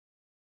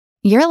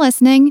You're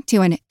listening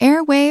to an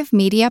Airwave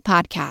Media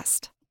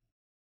Podcast.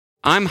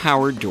 I'm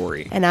Howard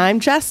Dory. And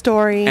I'm Jess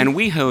Dory. And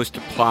we host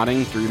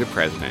Plotting Through the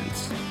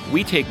Presidents.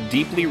 We take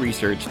deeply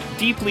researched,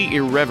 deeply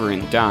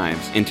irreverent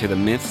dives into the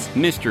myths,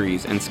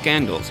 mysteries, and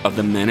scandals of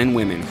the men and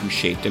women who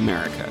shaped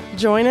America.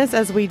 Join us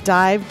as we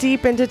dive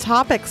deep into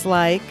topics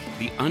like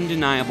the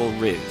undeniable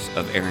riz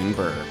of Aaron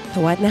Burr. The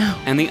what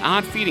now? And the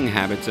odd feeding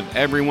habits of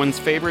everyone's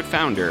favorite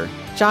founder,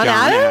 John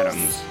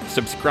Adams.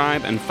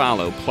 Subscribe and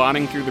follow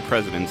Plotting Through the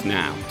Presidents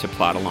now to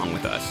plot along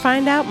with us.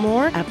 Find out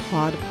more at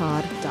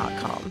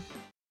plodpod.com.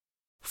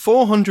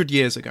 400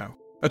 years ago,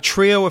 a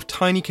trio of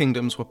tiny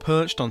kingdoms were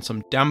perched on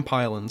some damp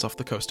islands off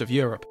the coast of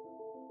Europe.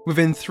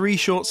 Within 3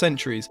 short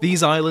centuries,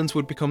 these islands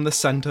would become the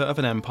centre of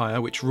an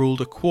empire which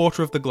ruled a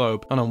quarter of the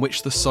globe and on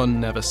which the sun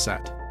never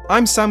set.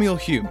 I'm Samuel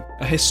Hume,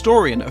 a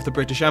historian of the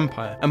British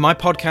Empire, and my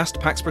podcast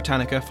Pax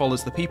Britannica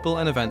follows the people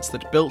and events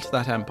that built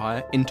that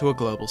empire into a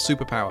global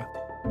superpower.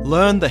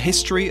 Learn the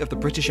history of the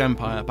British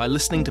Empire by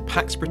listening to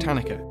Pax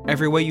Britannica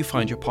everywhere you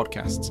find your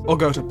podcasts, or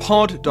go to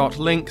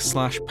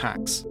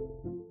pod.link/pax.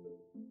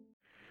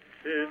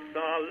 It's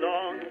a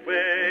long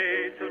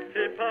way to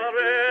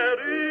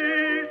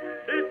Tipperary,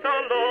 it's a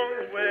long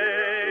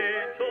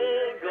way to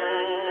go.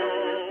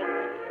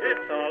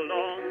 It's a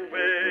long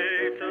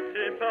way to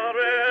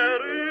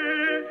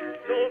Tipperary,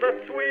 to the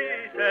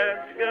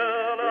sweetest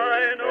girl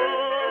I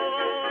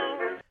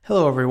know.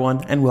 Hello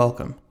everyone, and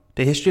welcome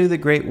to History of the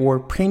Great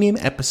War Premium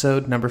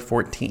Episode number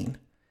 14.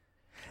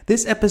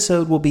 This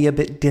episode will be a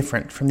bit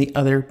different from the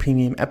other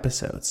premium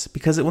episodes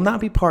because it will not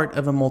be part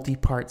of a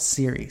multi-part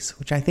series,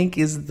 which I think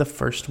is the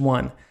first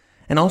one,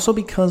 and also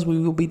because we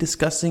will be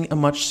discussing a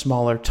much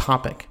smaller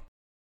topic.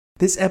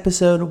 This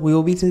episode, we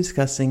will be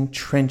discussing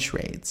trench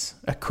raids,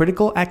 a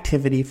critical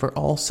activity for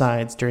all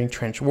sides during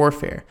trench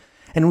warfare,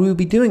 and we will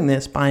be doing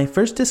this by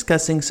first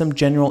discussing some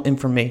general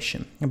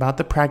information about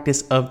the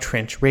practice of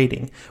trench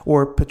raiding,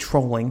 or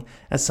patrolling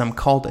as some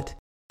called it,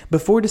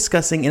 before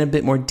discussing in a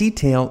bit more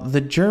detail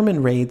the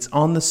German raids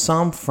on the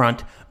Somme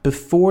front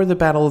before the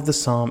Battle of the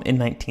Somme in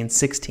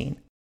 1916.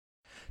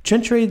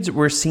 Trench raids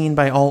were seen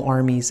by all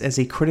armies as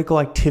a critical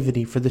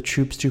activity for the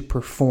troops to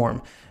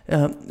perform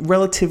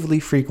relatively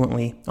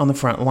frequently on the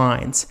front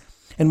lines.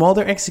 And while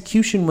their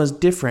execution was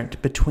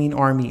different between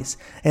armies,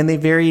 and they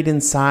varied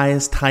in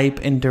size, type,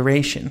 and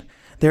duration,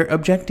 their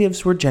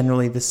objectives were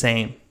generally the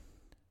same.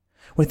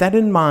 With that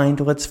in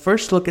mind, let's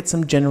first look at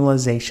some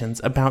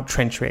generalizations about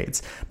trench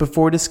raids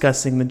before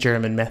discussing the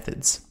German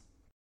methods.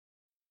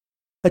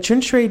 A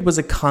trench raid was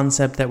a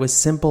concept that was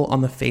simple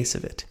on the face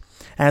of it,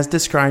 as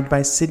described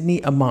by Sidney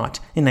Amott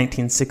in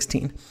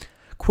 1916.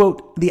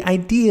 Quote, "The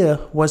idea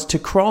was to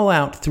crawl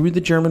out through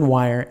the German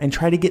wire and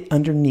try to get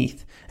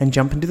underneath and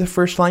jump into the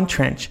first line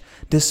trench,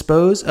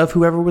 dispose of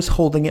whoever was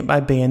holding it by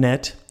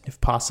bayonet, if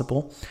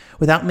possible,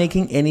 without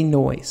making any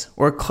noise,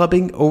 or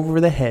clubbing over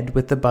the head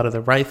with the butt of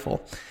the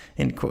rifle."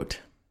 End quote.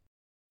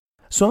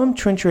 Some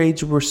trench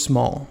raids were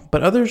small,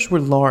 but others were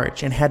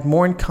large and had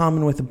more in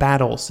common with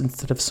battles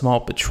instead of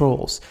small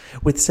patrols,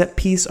 with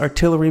set-piece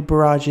artillery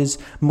barrages,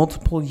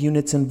 multiple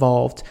units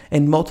involved,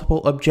 and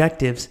multiple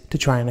objectives to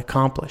try and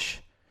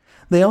accomplish.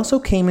 They also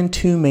came in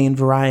 2 main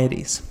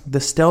varieties, the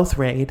stealth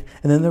raid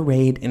and then the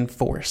raid in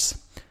force.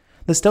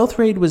 The stealth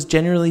raid was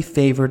generally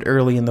favored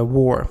early in the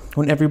war,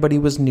 when everybody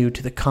was new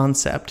to the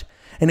concept,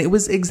 and it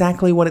was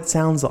exactly what it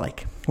sounds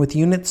like, with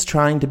units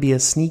trying to be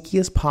as sneaky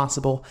as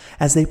possible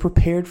as they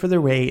prepared for the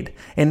raid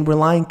and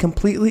relying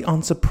completely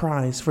on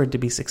surprise for it to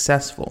be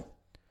successful.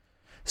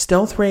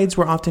 Stealth raids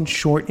were often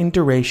short in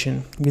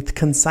duration, with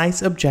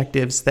concise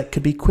objectives that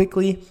could be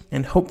quickly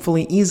and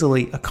hopefully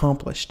easily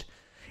accomplished.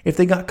 If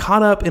they got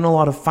caught up in a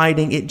lot of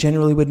fighting, it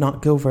generally would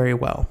not go very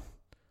well.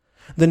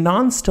 The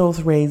non-stealth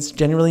raids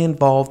generally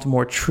involved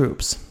more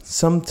troops,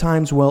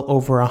 sometimes well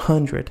over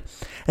 100,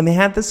 and they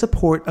had the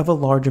support of a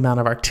large amount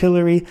of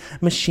artillery,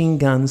 machine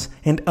guns,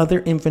 and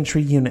other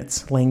infantry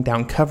units laying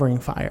down covering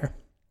fire.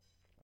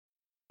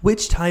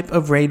 Which type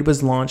of raid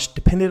was launched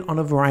depended on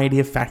a variety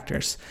of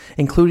factors,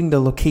 including the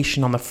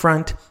location on the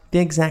front, the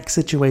exact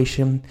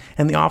situation,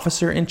 and the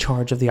officer in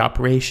charge of the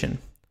operation.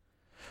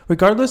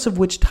 Regardless of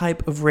which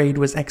type of raid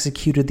was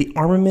executed, the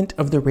armament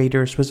of the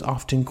raiders was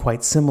often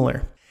quite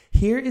similar.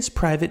 Here is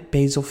Private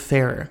Basil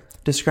Ferrer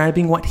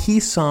describing what he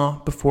saw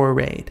before a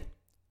raid.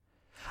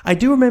 "I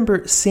do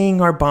remember seeing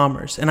our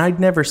bombers, and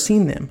I'd never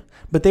seen them,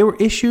 but they were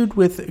issued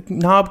with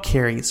knob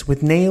carries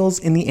with nails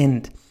in the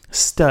end,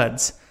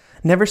 studs.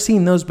 Never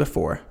seen those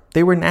before.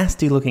 They were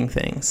nasty looking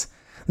things.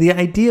 The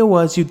idea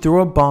was you'd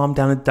throw a bomb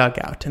down a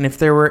dugout, and if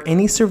there were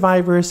any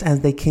survivors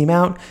as they came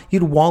out,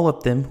 you'd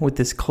wallop them with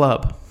this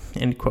club."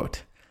 End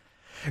quote.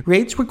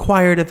 Raids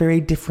required a very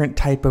different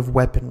type of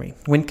weaponry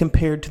when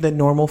compared to the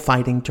normal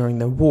fighting during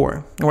the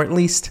war, or at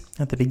least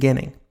at the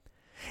beginning.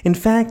 In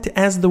fact,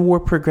 as the war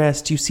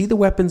progressed, you see the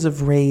weapons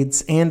of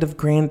raids and of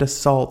grand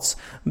assaults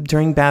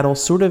during battle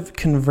sort of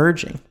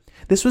converging.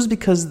 This was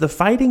because the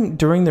fighting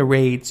during the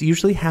raids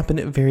usually happened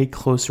at very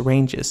close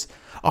ranges,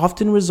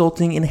 often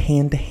resulting in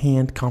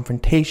hand-to-hand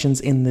confrontations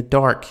in the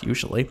dark,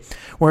 usually,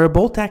 where a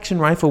bolt-action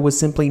rifle was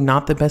simply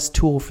not the best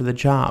tool for the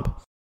job.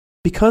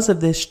 Because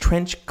of this,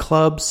 trench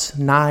clubs,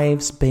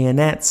 knives,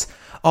 bayonets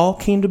all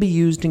came to be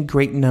used in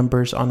great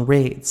numbers on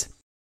raids.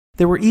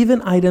 There were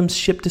even items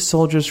shipped to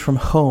soldiers from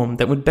home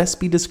that would best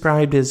be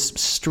described as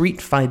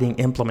street fighting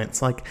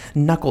implements, like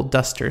knuckle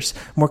dusters,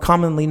 more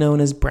commonly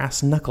known as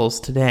brass knuckles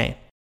today.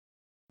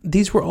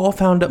 These were all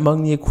found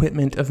among the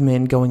equipment of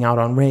men going out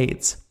on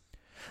raids.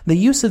 The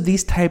use of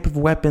these type of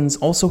weapons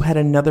also had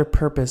another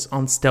purpose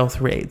on stealth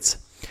raids.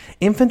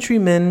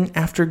 Infantrymen,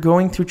 after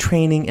going through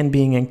training and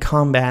being in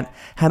combat,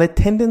 had a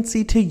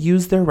tendency to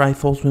use their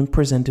rifles when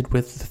presented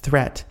with the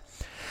threat.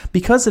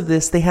 Because of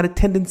this, they had a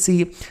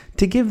tendency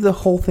to give the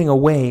whole thing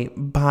away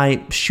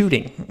by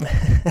shooting,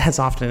 as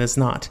often as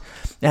not,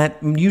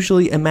 at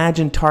usually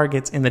imagined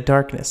targets in the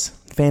darkness,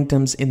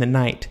 phantoms in the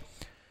night.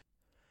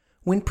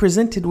 When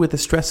presented with a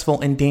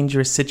stressful and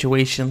dangerous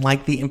situation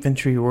like the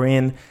infantry were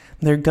in,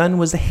 their gun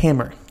was a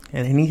hammer,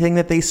 and anything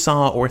that they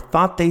saw or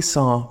thought they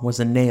saw was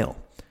a nail.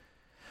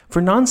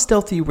 For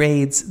non-stealthy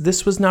raids,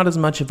 this was not as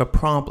much of a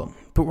problem,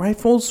 but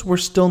rifles were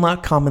still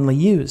not commonly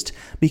used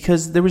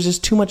because there was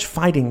just too much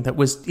fighting that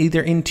was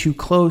either in too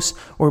close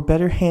or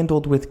better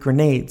handled with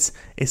grenades,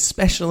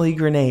 especially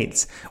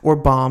grenades, or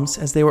bombs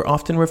as they were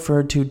often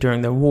referred to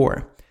during the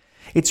war.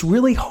 It's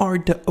really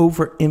hard to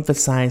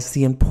overemphasize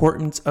the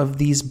importance of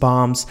these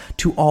bombs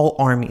to all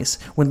armies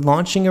when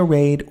launching a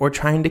raid or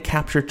trying to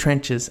capture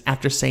trenches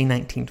after, say,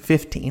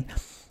 1915.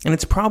 And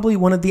it's probably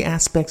one of the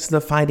aspects of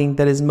the fighting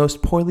that is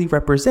most poorly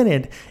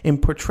represented in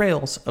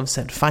portrayals of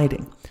said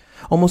fighting.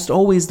 Almost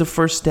always the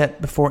first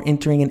step before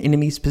entering an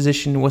enemy's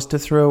position was to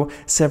throw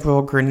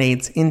several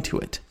grenades into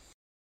it.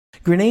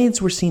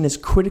 Grenades were seen as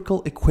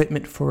critical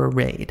equipment for a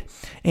raid,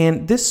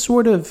 and this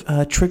sort of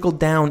trickled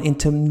down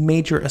into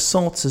major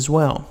assaults as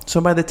well.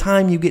 So by the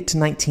time you get to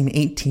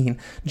 1918,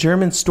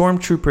 German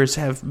stormtroopers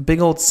have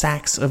big old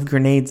sacks of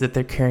grenades that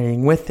they're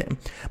carrying with them,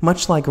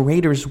 much like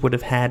raiders would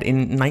have had in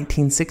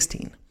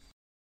 1916.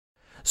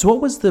 So what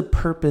was the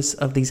purpose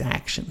of these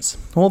actions?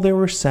 Well, there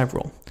were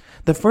several.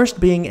 The first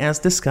being, as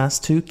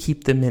discussed, to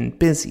keep the men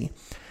busy.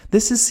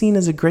 This is seen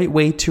as a great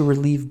way to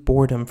relieve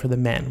boredom for the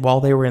men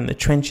while they were in the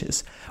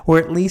trenches, or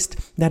at least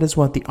that is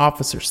what the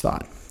officers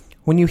thought.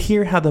 When you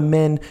hear how the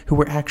men who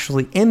were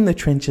actually in the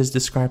trenches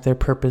describe their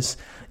purpose,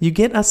 you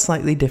get a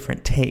slightly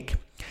different take.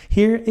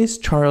 Here is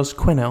Charles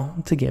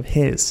Quinnell to give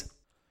his.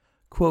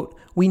 Quote,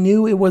 "We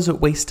knew it was a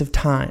waste of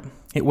time.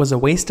 It was a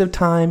waste of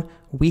time.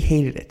 We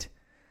hated it.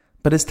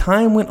 But as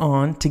time went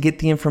on to get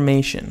the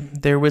information,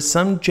 there was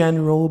some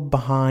general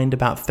behind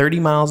about 30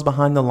 miles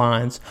behind the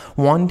lines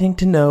wanting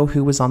to know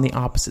who was on the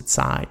opposite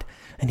side.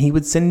 And he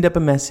would send up a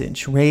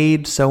message,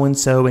 raid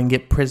so-and-so and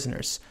get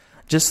prisoners.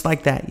 Just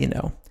like that, you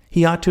know.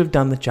 He ought to have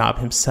done the job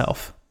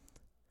himself."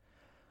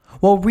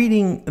 While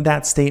reading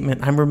that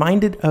statement, I'm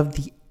reminded of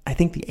the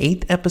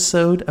 8th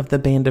episode of the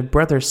Band of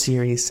Brothers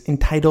series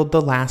entitled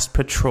The Last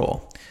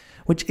Patrol,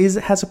 which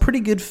has a pretty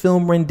good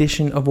film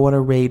rendition of what a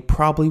raid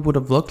probably would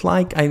have looked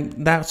like.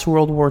 That's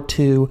World War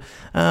II,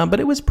 but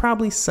it was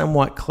probably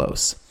somewhat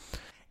close.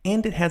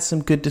 And it had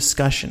some good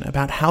discussion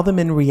about how the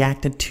men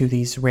reacted to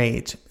these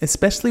raids,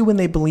 especially when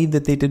they believed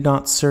that they did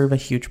not serve a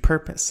huge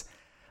purpose.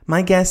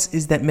 My guess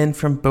is that men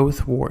from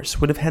both wars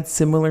would have had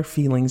similar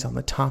feelings on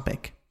the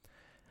topic.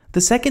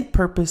 The second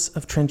purpose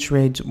of trench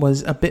raids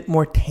was a bit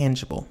more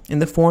tangible, in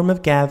the form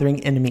of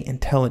gathering enemy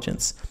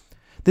intelligence.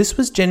 This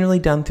was generally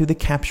done through the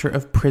capture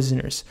of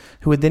prisoners,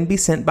 who would then be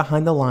sent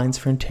behind the lines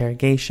for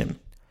interrogation.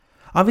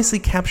 Obviously,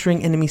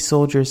 capturing enemy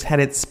soldiers had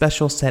its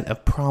special set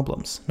of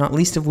problems, not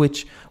least of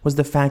which was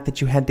the fact that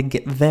you had to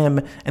get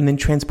them and then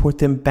transport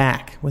them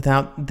back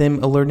without them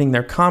alerting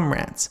their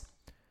comrades.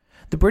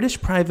 The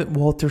British private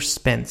Walter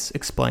Spence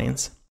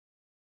explains,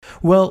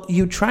 "Well,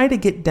 you try to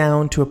get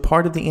down to a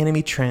part of the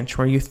enemy trench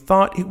where you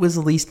thought it was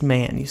least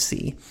man, you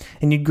see,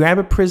 and you'd grab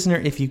a prisoner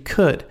if you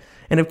could,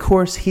 and of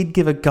course he'd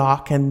give a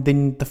gawk and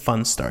then the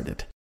fun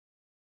started."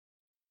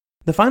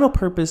 The final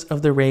purpose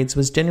of the raids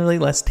was generally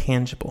less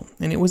tangible,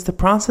 and it was the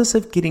process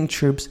of getting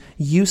troops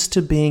used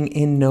to being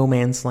in no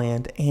man's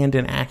land and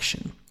in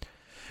action.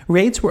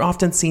 Raids were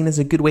often seen as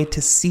a good way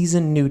to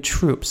season new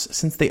troops,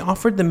 since they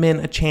offered the men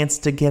a chance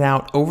to get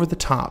out over the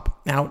top,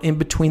 out in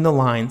between the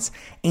lines,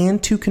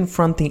 and to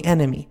confront the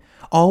enemy,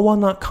 all while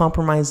not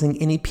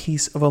compromising any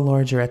piece of a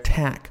larger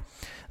attack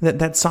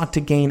that sought to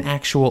gain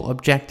actual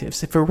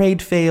objectives. If a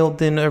raid failed,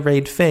 then a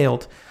raid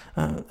failed.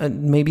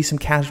 Maybe some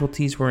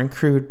casualties were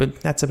accrued,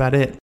 but that's about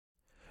it.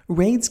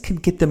 Raids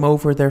could get them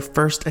over their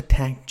first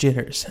attack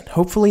jitters, and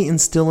hopefully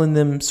instill in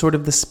them sort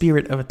of the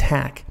spirit of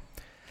attack.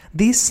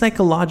 These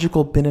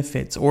psychological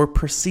benefits, or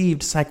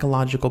perceived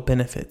psychological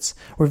benefits,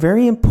 were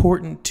very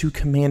important to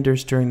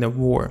commanders during the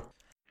war.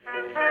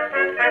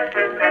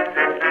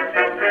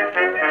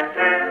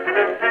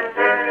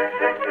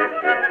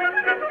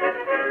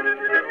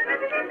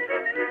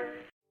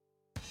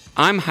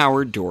 I'm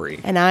Howard Dory.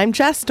 And I'm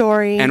Jess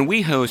Dory. And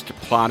we host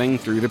Plotting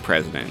Through the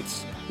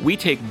Presidents. we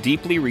take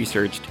deeply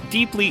researched,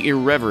 deeply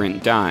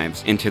irreverent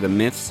dives into the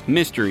myths,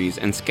 mysteries,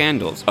 and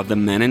scandals of the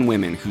men and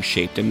women who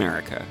shaped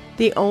America.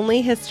 The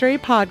only history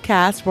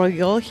podcast where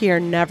you'll hear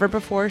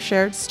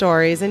never-before-shared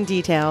stories and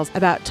details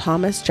about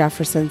Thomas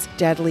Jefferson's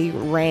deadly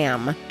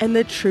ram and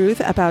the truth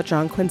about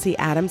John Quincy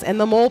Adams and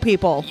the Mole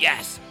People.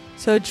 Yes!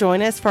 So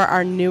join us for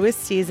our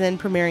newest season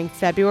premiering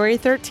February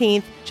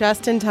 13th,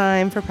 just in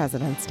time for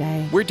President's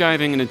Day. We're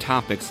diving into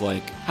topics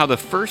like how the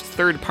first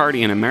third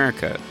party in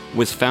America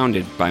was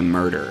founded by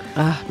murder.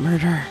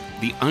 Murder.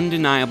 The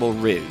undeniable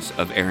riz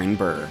of Aaron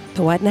Burr.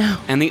 The what now?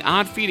 And the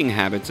odd feeding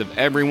habits of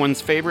everyone's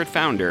favorite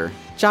founder,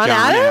 John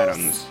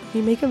Adams?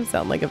 You make him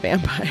sound like a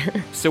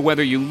vampire. So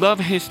whether you love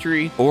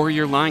history or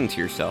you're lying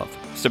to yourself,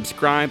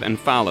 subscribe and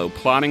follow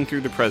Plotting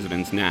Through the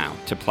Presidents now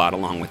to plot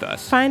along with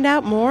us. Find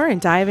out more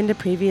and dive into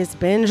previous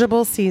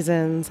bingeable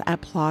seasons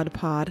at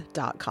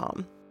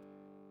plodpod.com.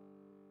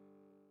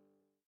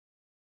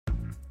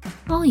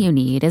 All you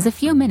need is a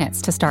few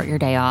minutes to start your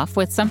day off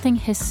with something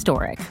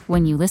historic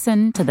when you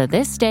listen to the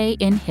This Day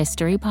in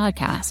History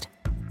podcast.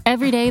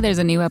 Every day there's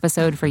a new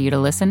episode for you to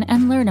listen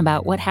and learn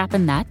about what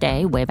happened that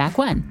day way back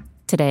when.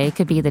 Today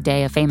could be the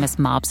day a famous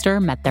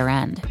mobster met their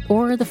end,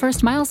 or the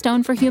first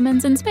milestone for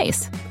humans in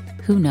space.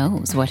 Who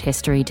knows what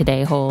history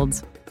today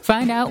holds?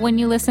 Find out when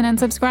you listen and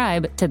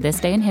subscribe to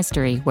This Day in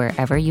History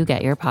wherever you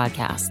get your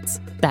podcasts.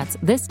 That's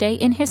This Day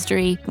in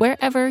History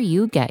wherever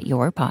you get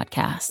your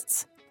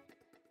podcasts.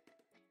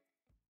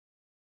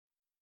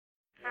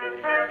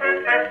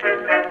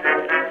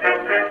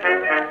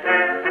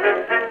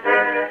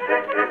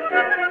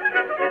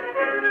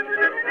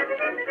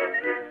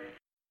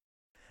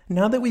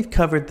 Now that we've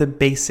covered the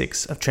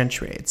basics of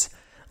trench raids,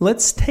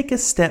 let's take a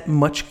step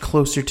much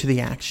closer to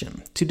the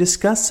action to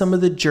discuss some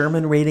of the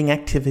German raiding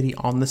activity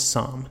on the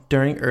Somme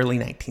during early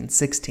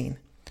 1916.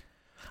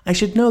 I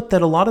should note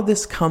that a lot of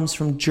this comes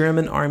from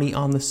German Army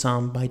on the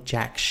Somme by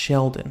Jack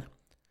Sheldon.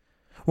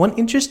 One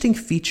interesting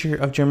feature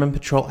of German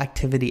patrol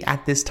activity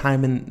at this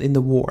time in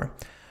the war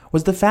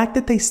was the fact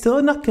that they still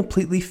had not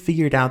completely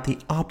figured out the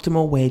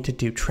optimal way to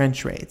do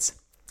trench raids.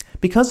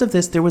 Because of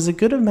this, there was a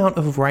good amount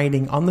of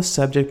writing on the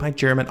subject by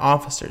German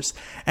officers,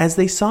 as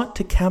they sought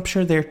to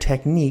capture their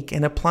technique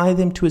and apply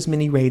them to as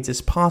many raids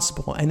as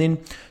possible, and then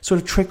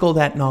sort of trickle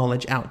that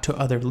knowledge out to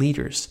other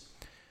leaders.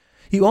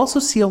 You also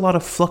see a lot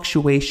of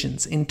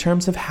fluctuations in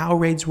terms of how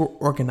raids were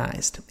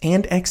organized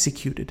and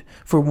executed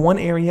from one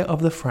area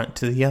of the front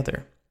to the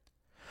other.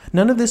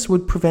 None of this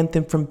would prevent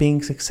them from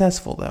being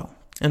successful, though.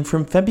 And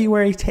from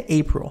February to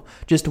April,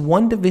 just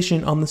one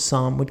division on the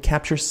Somme would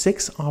capture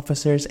 6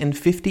 officers and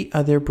 50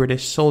 other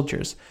British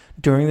soldiers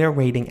during their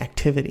raiding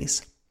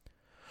activities.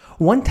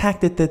 One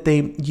tactic that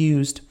they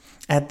used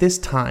at this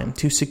time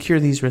to secure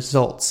these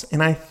results,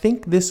 and I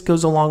think this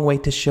goes a long way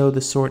to show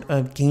the sort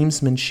of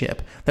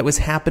gamesmanship that was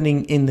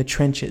happening in the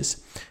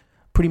trenches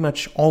pretty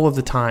much all of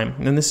the time,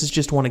 and this is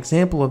just one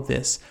example of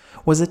this,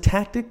 was a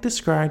tactic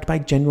described by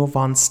General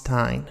von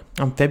Stein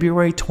on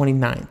February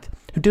 29th,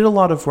 who did a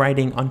lot of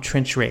writing on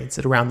trench raids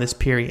at around this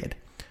period.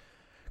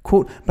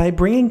 Quote, by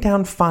bringing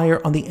down fire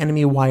on the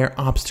enemy wire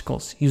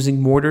obstacles using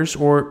mortars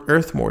or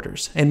earth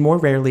mortars, and more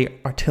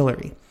rarely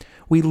artillery,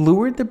 we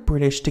lured the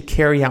British to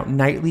carry out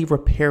nightly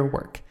repair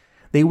work.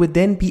 They would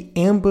then be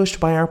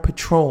ambushed by our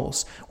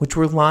patrols, which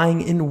were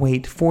lying in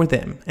wait for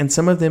them, and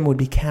some of them would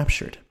be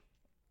captured.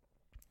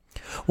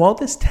 While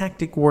this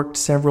tactic worked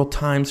several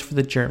times for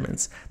the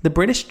Germans, the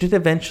British did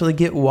eventually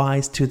get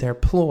wise to their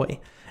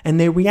ploy, and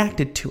they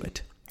reacted to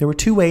it. There were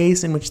 2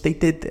 ways in which they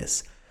did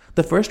this.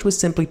 The first was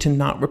simply to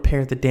not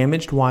repair the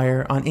damaged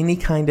wire on any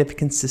kind of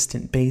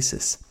consistent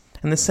basis.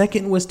 And the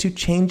second was to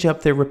change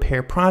up their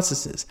repair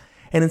processes,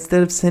 and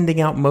instead of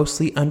sending out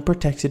mostly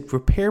unprotected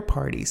repair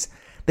parties,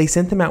 they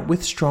sent them out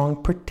with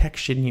strong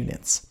protection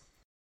units.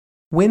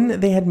 When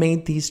they had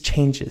made these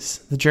changes,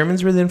 the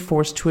Germans were then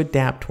forced to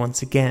adapt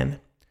once again.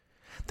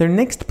 Their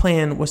next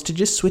plan was to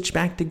just switch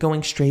back to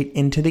going straight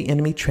into the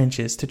enemy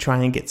trenches to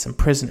try and get some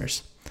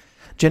prisoners.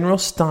 General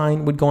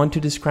Stein would go on to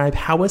describe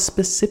how a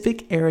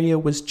specific area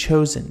was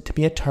chosen to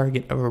be a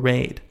target of a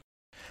raid.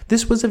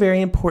 This was a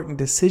very important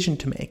decision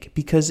to make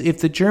because if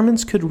the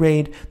Germans could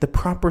raid the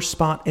proper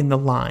spot in the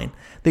line,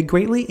 they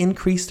greatly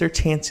increased their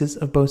chances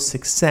of both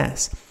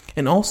success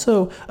and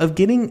also of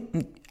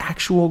getting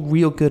actual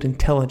real good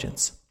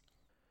intelligence.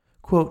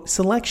 Quote,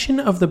 selection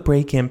of the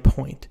break-in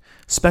point,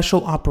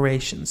 special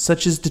operations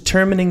such as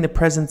determining the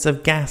presence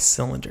of gas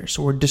cylinders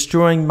or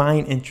destroying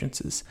mine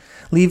entrances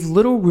leave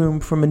little room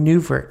for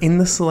maneuver in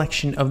the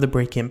selection of the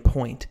break-in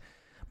point.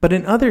 But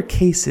in other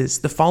cases,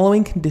 the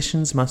following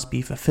conditions must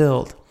be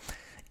fulfilled.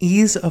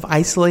 Ease of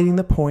isolating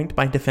the point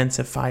by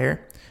defensive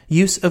fire,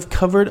 use of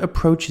covered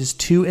approaches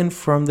to and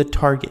from the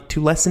target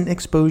to lessen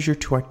exposure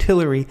to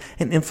artillery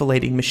and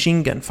enfilading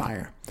machine gun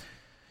fire.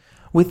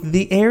 With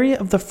the area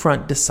of the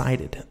front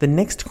decided, the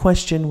next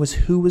question was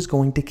who was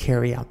going to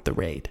carry out the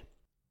raid.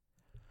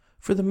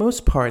 For the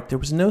most part, there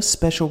was no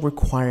special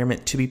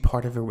requirement to be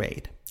part of a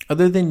raid,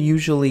 other than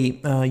usually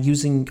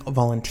using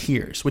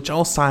volunteers, which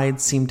all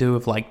sides seem to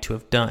have liked to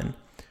have done.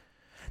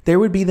 There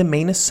would be the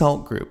main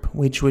assault group,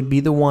 which would be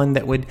the one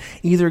that would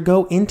either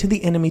go into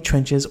the enemy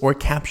trenches or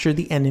capture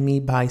the enemy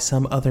by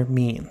some other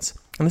means.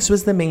 And this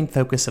was the main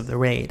focus of the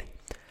raid.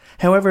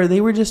 However,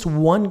 they were just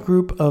one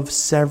group of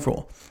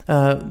several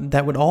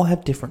that would all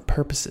have different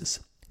purposes.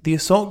 The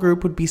assault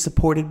group would be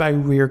supported by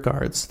rear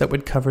guards that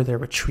would cover their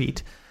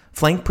retreat,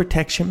 flank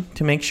protection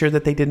to make sure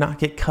that they did not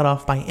get cut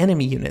off by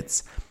enemy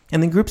units,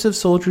 and the groups of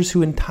soldiers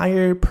whose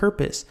entire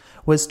purpose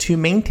was to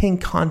maintain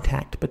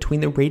contact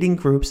between the raiding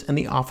groups and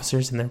the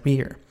officers in the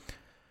rear.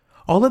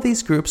 All of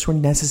these groups were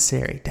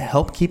necessary to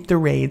help keep the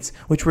raids,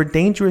 which were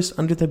dangerous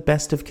under the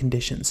best of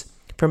conditions,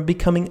 from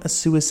becoming a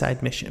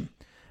suicide mission,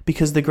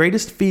 because the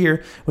greatest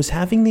fear was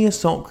having the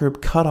assault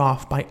group cut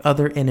off by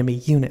other enemy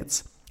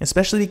units,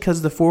 especially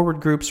because the forward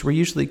groups were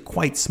usually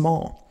quite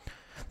small.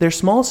 Their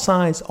small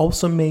size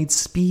also made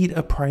speed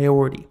a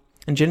priority,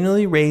 and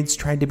generally raids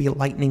tried to be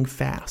lightning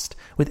fast,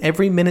 with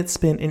every minute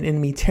spent in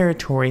enemy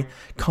territory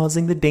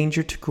causing the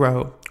danger to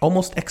grow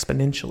almost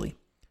exponentially.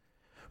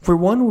 For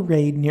one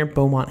raid near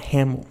Beaumont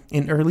Hamel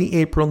in early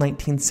April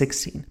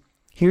 1916,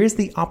 here is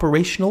the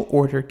operational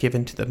order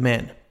given to the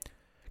men.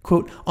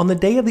 Quote, "On the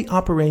day of the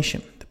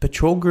operation, the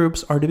patrol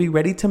groups are to be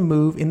ready to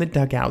move in the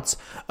dugouts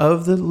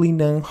of the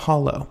Lineng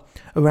Hollow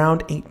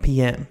around 8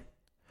 p.m.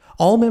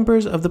 All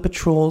members of the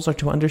patrols are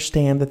to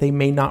understand that they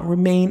may not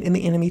remain in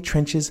the enemy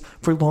trenches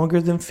for longer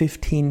than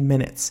 15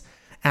 minutes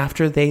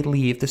after they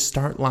leave the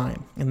start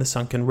line in the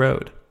sunken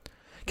road.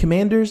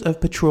 Commanders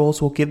of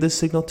patrols will give the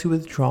signal to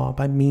withdraw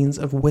by means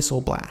of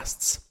whistle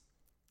blasts."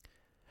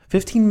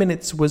 15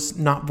 minutes was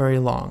not very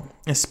long,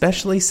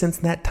 especially since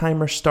that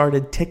timer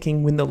started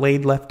ticking when the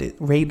raid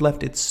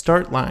left its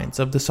start lines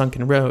of the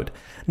sunken road,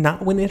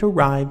 not when it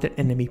arrived at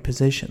enemy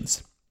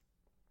positions.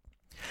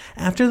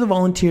 After the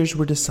volunteers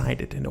were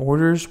decided and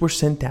orders were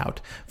sent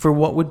out for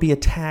what would be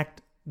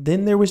attacked,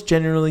 then there was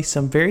generally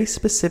some very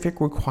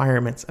specific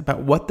requirements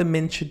about what the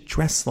men should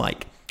dress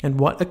like and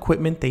what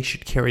equipment they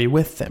should carry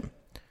with them.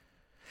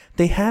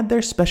 They had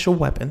their special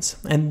weapons,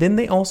 and then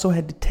they also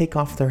had to take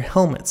off their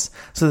helmets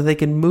so that they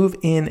could move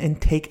in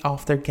and take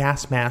off their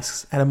gas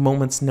masks at a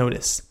moment's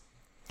notice.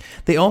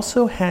 They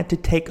also had to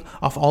take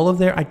off all of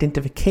their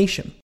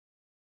identification,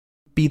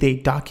 be they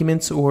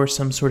documents or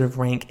some sort of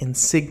rank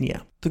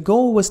insignia. The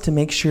goal was to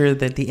make sure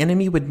that the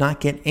enemy would not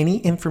get any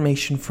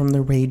information from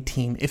the raid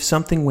team if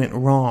something went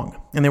wrong,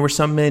 and there were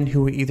some men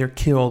who were either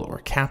killed or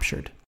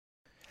captured.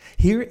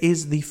 Here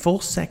is the full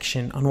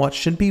section on what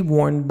should be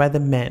worn by the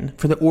men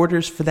for the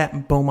orders for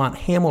that Beaumont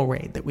Hamel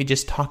raid that we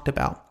just talked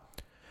about.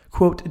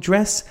 Quote,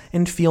 "Dress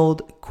and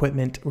field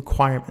equipment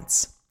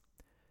requirements.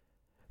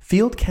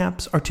 Field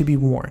caps are to be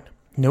worn.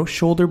 No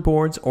shoulder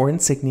boards or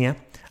insignia.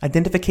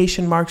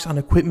 Identification marks on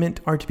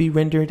equipment are to be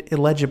rendered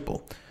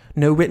illegible.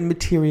 No written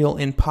material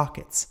in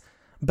pockets.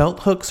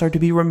 Belt hooks are to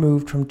be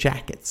removed from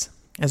jackets.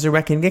 As a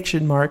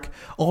recognition mark,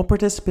 all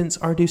participants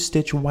are to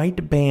stitch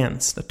white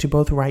bands to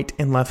both right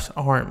and left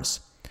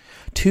arms.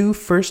 2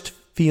 first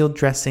field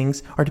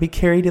dressings are to be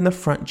carried in the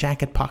front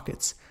jacket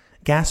pockets.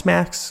 Gas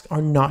masks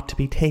are not to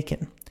be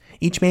taken.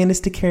 Each man is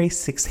to carry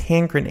 6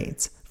 hand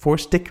grenades, 4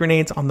 stick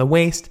grenades on the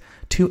waist,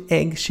 2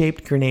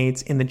 egg-shaped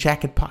grenades in the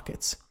jacket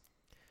pockets.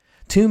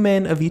 2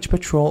 men of each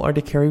patrol are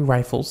to carry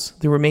rifles.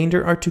 The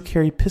remainder are to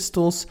carry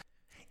pistols,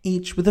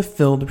 each with a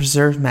filled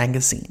reserve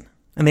magazine,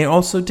 and they are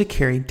also to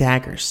carry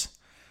daggers."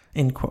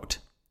 End quote.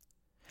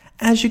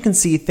 As you can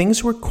see,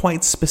 things were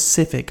quite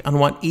specific on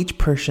what each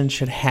person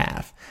should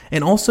have,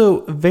 and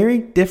also very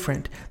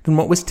different than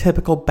what was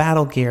typical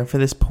battle gear for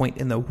this point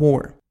in the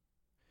war.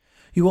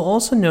 You will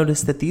also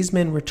notice that these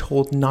men were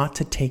told not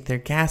to take their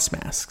gas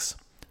masks,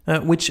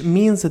 which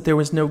means that there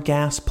was no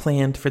gas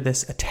planned for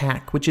this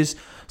attack, which is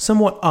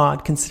somewhat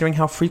odd considering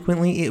how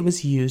frequently it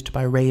was used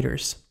by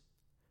raiders.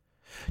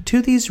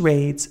 To these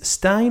raids,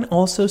 Stein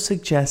also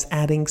suggests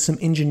adding some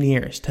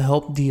engineers to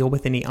help deal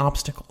with any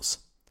obstacles.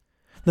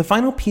 The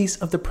final piece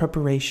of the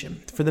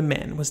preparation for the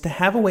men was to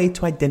have a way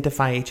to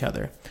identify each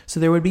other, so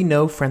there would be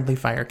no friendly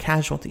fire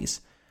casualties.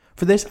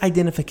 For this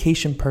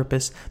identification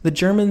purpose, the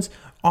Germans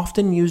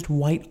often used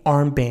white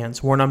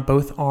armbands worn on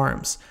both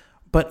arms,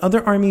 but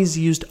other armies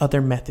used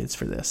other methods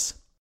for this.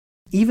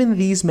 Even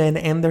these men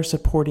and their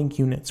supporting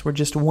units were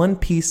just one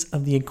piece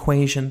of the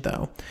equation,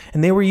 though,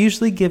 and they were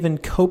usually given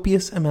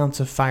copious amounts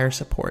of fire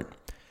support.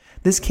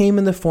 This came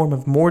in the form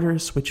of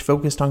mortars, which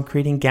focused on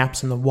creating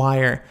gaps in the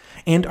wire,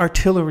 and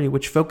artillery,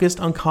 which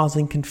focused on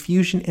causing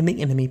confusion in the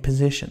enemy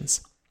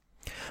positions.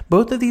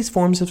 Both of these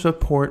forms of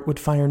support would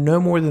fire no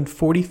more than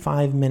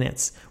 45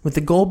 minutes, with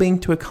the goal being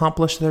to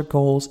accomplish their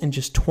goals in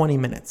just 20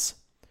 minutes.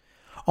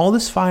 All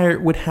this fire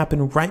would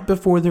happen right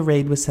before the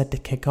raid was set to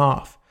kick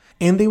off,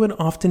 and they would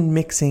often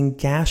mix in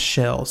gas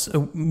shells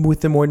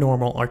with the more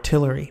normal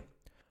artillery.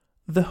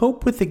 The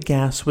hope with the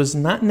gas was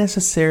not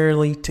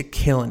necessarily to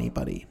kill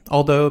anybody,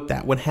 although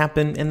that would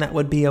happen and that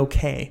would be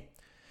okay.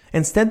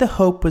 Instead, the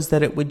hope was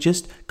that it would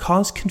just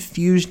cause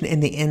confusion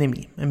in the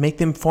enemy and make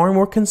them far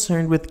more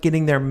concerned with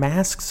getting their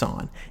masks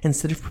on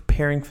instead of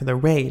preparing for the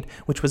raid,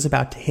 which was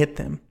about to hit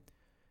them.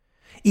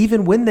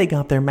 Even when they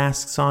got their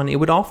masks on, it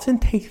would often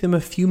take them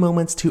a few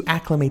moments to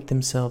acclimate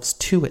themselves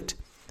to it.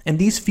 And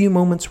these few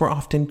moments were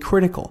often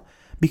critical,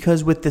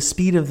 because with the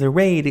speed of the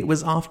raid, it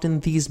was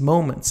often these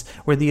moments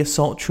where the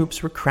assault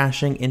troops were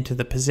crashing into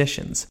the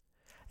positions.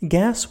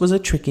 Gas was a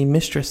tricky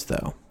mistress,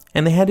 though,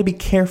 and they had to be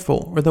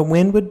careful or the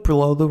wind would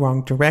blow the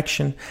wrong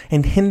direction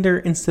and hinder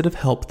instead of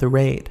help the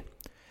raid.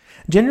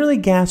 Generally,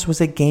 gas was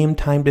a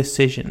game-time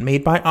decision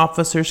made by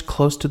officers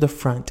close to the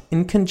front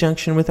in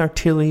conjunction with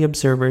artillery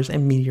observers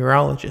and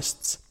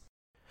meteorologists.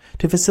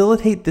 To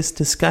facilitate this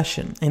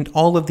discussion and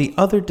all of the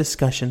other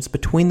discussions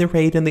between the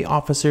raid and the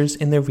officers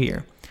in the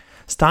rear,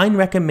 Stein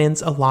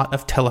recommends a lot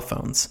of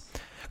telephones.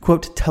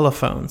 Quote,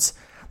 telephones.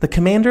 The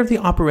commander of the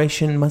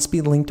operation must be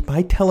linked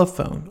by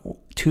telephone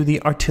to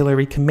the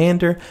artillery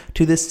commander,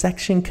 to the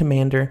section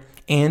commander,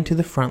 and to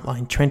the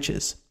frontline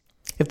trenches.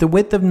 If the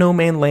width of no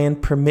man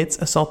land permits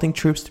assaulting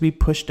troops to be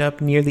pushed up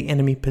near the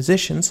enemy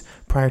positions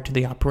prior to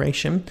the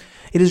operation,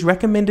 it is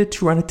recommended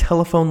to run a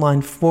telephone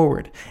line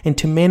forward and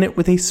to man it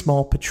with a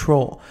small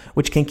patrol,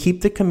 which can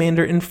keep the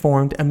commander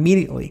informed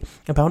immediately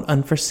about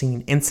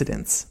unforeseen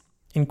incidents.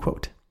 End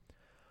quote.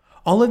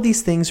 All of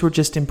these things were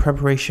just in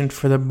preparation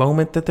for the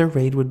moment that the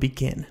raid would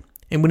begin.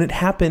 And when it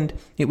happened,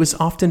 it was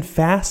often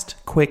fast,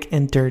 quick,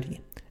 and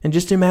dirty. In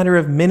just a matter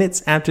of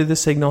minutes after the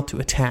signal to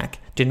attack,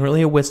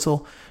 generally a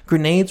whistle,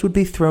 grenades would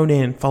be thrown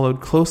in,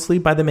 followed closely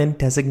by the men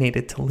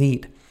designated to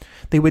lead.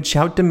 They would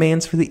shout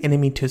demands for the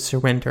enemy to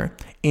surrender,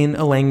 in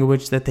a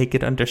language that they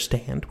could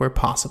understand where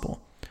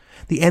possible.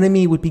 The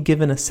enemy would be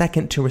given a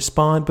second to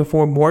respond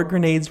before more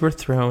grenades were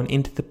thrown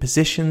into the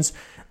positions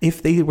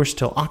if they were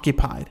still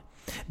occupied.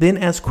 Then,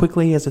 as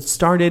quickly as it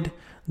started,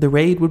 the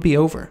raid would be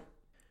over.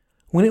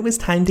 When it was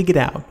time to get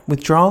out,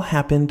 withdrawal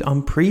happened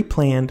on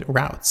pre-planned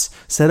routes,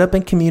 set up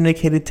and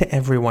communicated to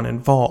everyone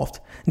involved,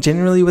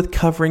 generally with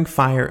covering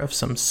fire of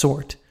some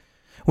sort.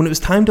 When it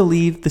was time to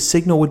leave, the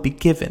signal would be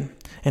given,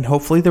 and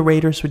hopefully the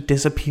raiders would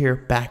disappear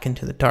back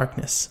into the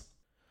darkness.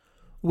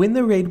 When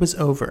the raid was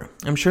over,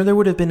 I'm sure there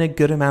would have been a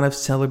good amount of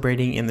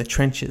celebrating in the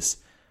trenches.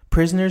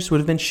 Prisoners would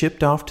have been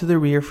shipped off to the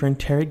rear for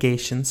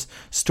interrogations.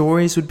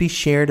 Stories would be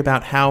shared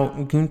about how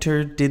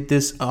Gunther did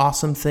this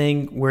awesome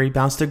thing where he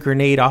bounced a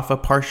grenade off a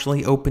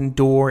partially open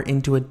door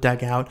into a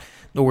dugout,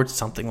 or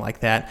something like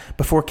that,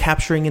 before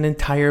capturing an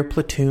entire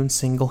platoon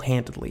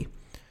single-handedly.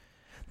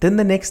 Then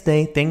the next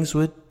day, things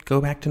would go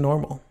back to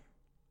normal.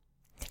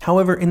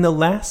 However, in the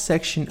last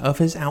section of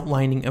his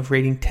outlining of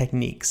raiding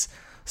techniques,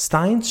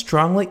 Stein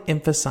strongly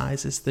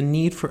emphasizes the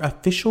need for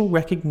official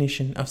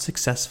recognition of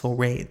successful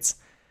raids.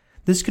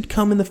 This could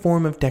come in the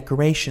form of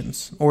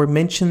decorations or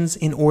mentions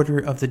in order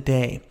of the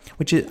day,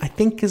 which I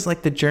think is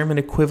like the German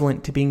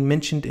equivalent to being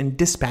mentioned in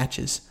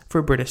dispatches for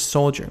a British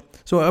soldier,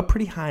 so a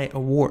pretty high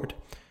award.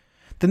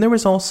 Then there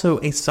was also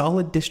a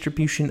solid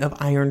distribution of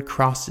iron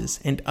crosses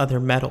and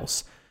other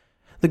medals.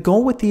 The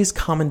goal with these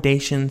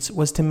commendations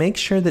was to make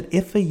sure that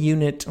if a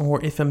unit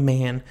or if a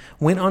man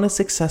went on a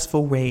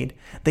successful raid,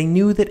 they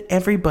knew that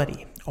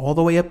everybody, all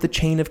the way up the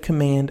chain of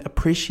command,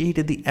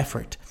 appreciated the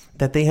effort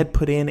that they had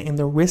put in and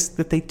the risk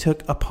that they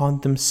took upon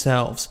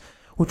themselves,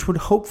 which would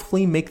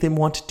hopefully make them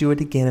want to do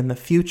it again in the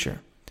future.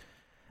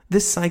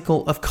 This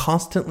cycle of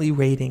constantly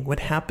raiding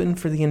would happen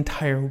for the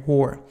entire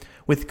war,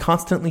 with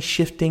constantly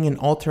shifting and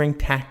altering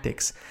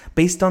tactics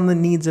based on the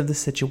needs of the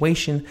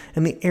situation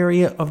and the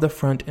area of the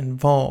front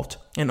involved,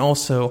 and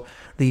also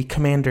the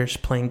commanders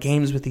playing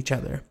games with each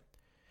other.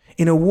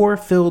 In a war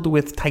filled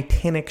with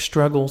titanic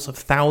struggles of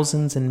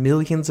thousands and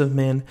millions of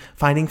men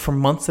fighting for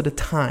months at a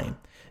time,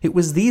 it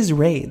was these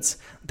raids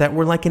that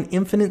were like an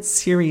infinite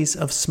series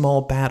of small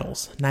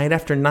battles, night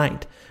after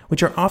night,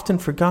 which are often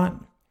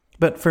forgotten,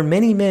 but for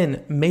many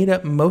men made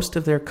up most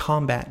of their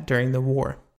combat during the war.